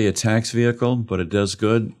primarily a tax vehicle, but it does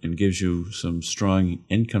good and gives you some strong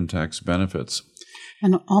income tax benefits.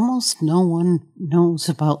 And almost no one knows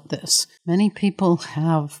about this. Many people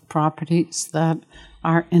have properties that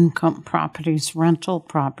are income properties, rental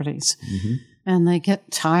properties, and they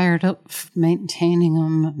get tired of maintaining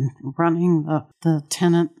them and running the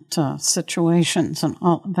tenant situations and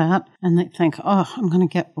all of that. And they think, oh, I'm going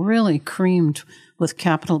to get really creamed with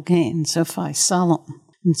capital gains if I sell them.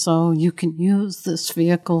 And so you can use this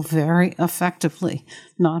vehicle very effectively,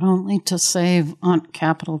 not only to save on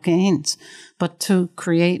capital gains, but to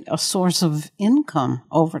create a source of income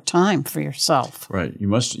over time for yourself. Right. You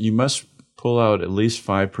must pull out at least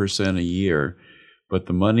 5% a year, but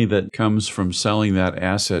the money that comes from selling that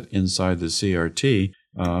asset inside the CRT,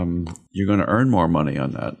 you're going to earn more money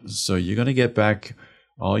on that. So you're going to get back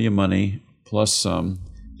all your money plus some.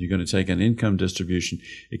 You're going to take an income distribution.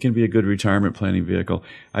 It can be a good retirement planning vehicle.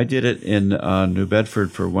 I did it in New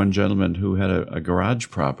Bedford for one gentleman who had a garage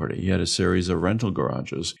property. He had a series of rental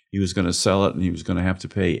garages. He was going to sell it, and he was going to have to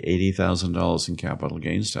pay $80,000 in capital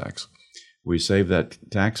gains tax. We saved that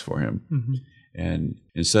tax for him. Mm-hmm. And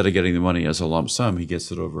instead of getting the money as a lump sum, he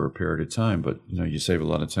gets it over a period of time. But, you save a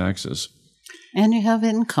lot of taxes. And you have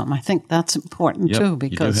income. I think that's important too,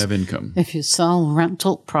 because you do have income. If you sell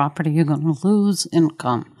rental property, you're going to lose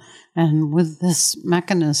income. And with this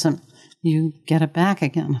mechanism, you get it back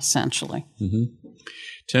again, essentially. Mm-hmm.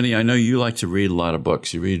 Tenny, I know you like to read a lot of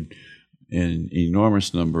books. You read an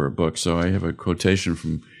enormous number of books. So I have a quotation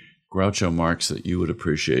from Groucho Marx that you would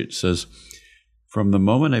appreciate. It says, "From the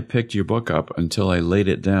moment I picked your book up until I laid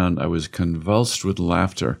it down, I was convulsed with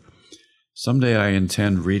laughter. Someday I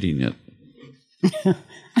intend reading it."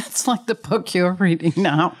 It's like the book you're reading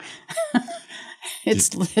now.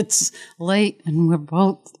 It's late and we're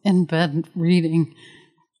both in bed reading,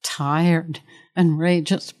 tired, and Ray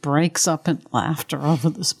just breaks up in laughter over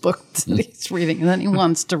this book that he's reading, and then he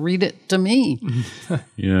wants to read it to me.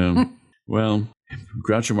 Yeah. Well,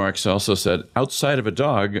 Groucho Marx also said, "Outside of a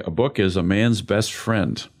dog, a book is a man's best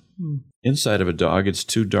friend. Inside of a dog, it's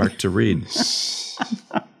too dark to read."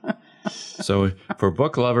 So for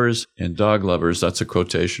book lovers and dog lovers, that's a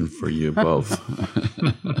quotation for you both.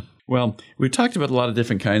 Well, we talked about a lot of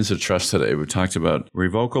different kinds of trust today. We talked about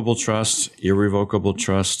revocable trust, irrevocable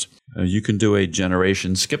trust. You can do a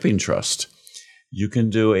generation skipping trust. You can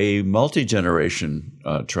do a multi-generation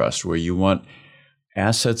trust where you want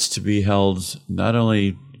assets to be held not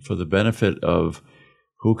only for the benefit of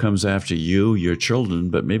who comes after you, your children,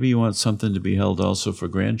 but maybe you want something to be held also for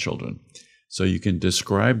grandchildren. So you can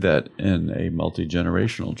describe that in a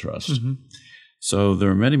multi-generational trust. Mm-hmm. So there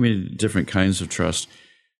are many, many different kinds of trust.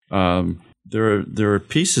 There are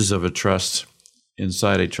pieces of a trust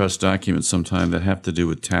inside a trust document sometimes that have to do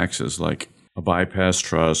with taxes, like a bypass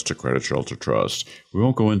trust, a credit shelter trust. We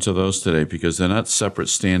won't go into those today because they're not separate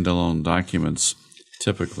standalone documents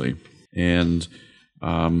typically. And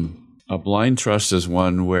a blind trust is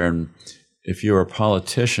one where if you're a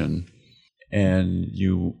politician and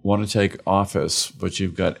you want to take office, but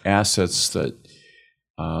you've got assets that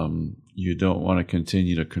you don't want to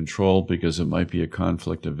continue to control because it might be a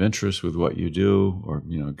conflict of interest with what you do, or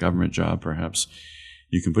a government job perhaps,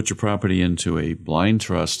 you can put your property into a blind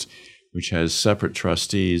trust, which has separate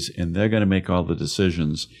trustees, and they're going to make all the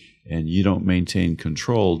decisions, and you don't maintain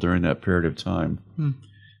control during that period of time.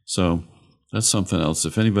 So that's something else.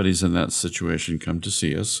 If anybody's in that situation, come to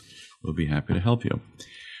see us. We'll be happy to help you.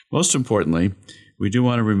 Most importantly, we do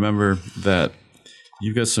want to remember that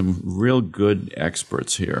you've got some real good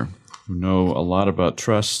experts here who know a lot about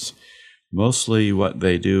trusts. Mostly what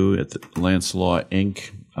they do at the Lance Law,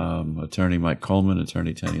 Inc., Attorney Mike Coleman,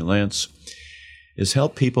 Attorney Tenny Lance, is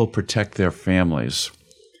help people protect their families.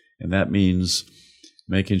 And that means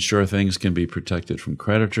making sure things can be protected from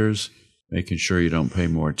creditors, making sure you don't pay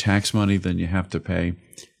more tax money than you have to pay.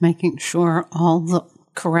 Making sure all the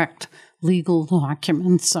correct legal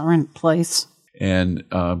documents are in place. And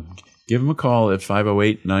give them a call at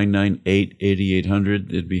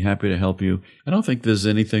 508-998-8800. They'd be happy to help you. I don't think there's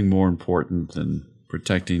anything more important than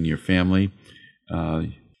protecting your family.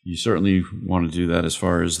 You certainly want to do that as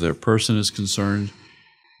far as their person is concerned.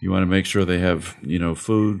 You want to make sure they have,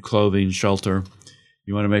 food, clothing, shelter.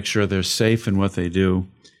 You want to make sure they're safe in what they do.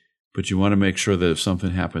 But you want to make sure that if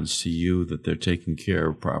something happens to you, that they're taken care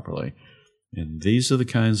of properly. And these are the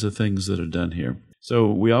kinds of things that are done here.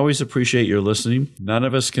 So we always appreciate your listening. None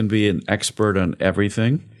of us can be an expert on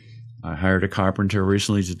everything. I hired a carpenter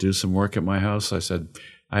recently to do some work at my house. I said,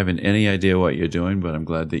 I haven't any idea what you're doing, but I'm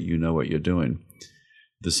glad that you know what you're doing.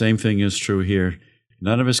 The same thing is true here.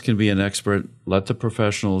 None of us can be an expert. Let the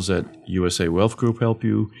professionals at USA Wealth Group help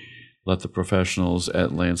you. Let the professionals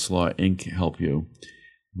at Lance Law Inc. help you.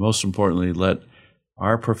 Most importantly, let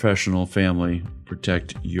our professional family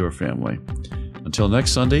protect your family. Until next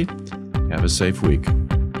Sunday, have a safe week.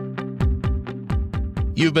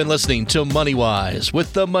 You've been listening to MoneyWise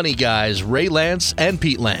with the Money Guys, Ray Lance and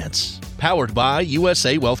Pete Lance, powered by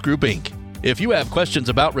USA Wealth Group, Inc. If you have questions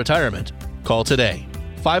about retirement, call today,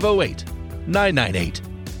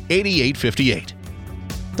 508-998-8858.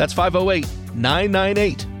 That's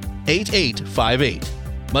 508-998-8858.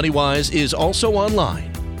 MoneyWise is also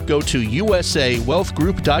online. Go to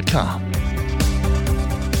usawealthgroup.com.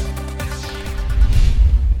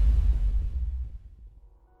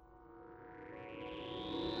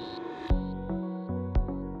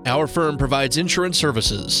 Our firm provides insurance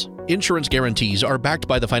services. Insurance guarantees are backed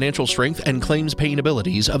by the financial strength and claims-paying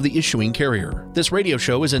abilities of the issuing carrier. This radio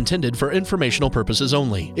show is intended for informational purposes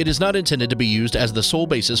only. It is not intended to be used as the sole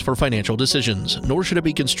basis for financial decisions, nor should it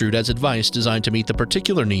be construed as advice designed to meet the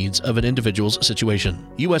particular needs of an individual's situation.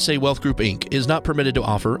 USA Wealth Group, Inc. is not permitted to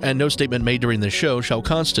offer, and no statement made during this show shall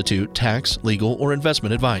constitute tax, legal, or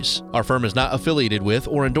investment advice. Our firm is not affiliated with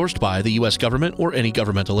or endorsed by the U.S. government or any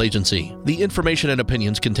governmental agency. The information and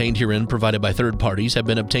opinions contained herein provided by third parties have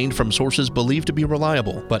been obtained from sources believed to be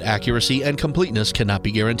reliable, but accuracy and completeness cannot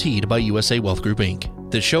be guaranteed by USA Wealth Group, Inc.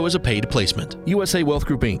 This show is a paid placement. USA Wealth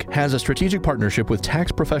Group, Inc. has a strategic partnership with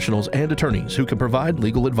tax professionals and attorneys who can provide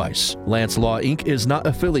legal advice. Lance Law, Inc. is not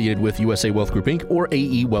affiliated with USA Wealth Group, Inc. or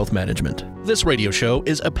AE Wealth Management. This radio show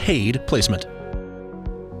is a paid placement.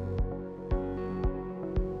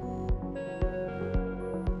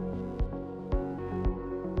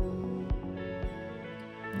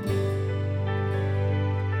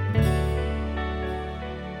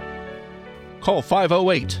 Call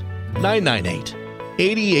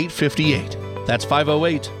 508-998-8858. That's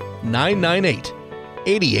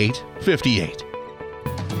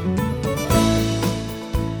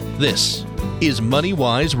 508-998-8858. This is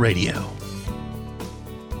MoneyWise Radio.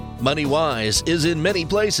 MoneyWise is in many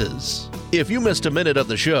places. If you missed a minute of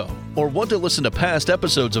the show or want to listen to past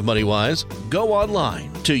episodes of MoneyWise, go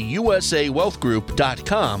online to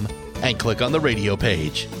usawealthgroup.com and click on the radio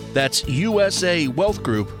page. That's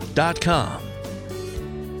usawealthgroup.com.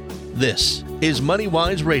 This is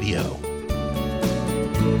MoneyWise Radio.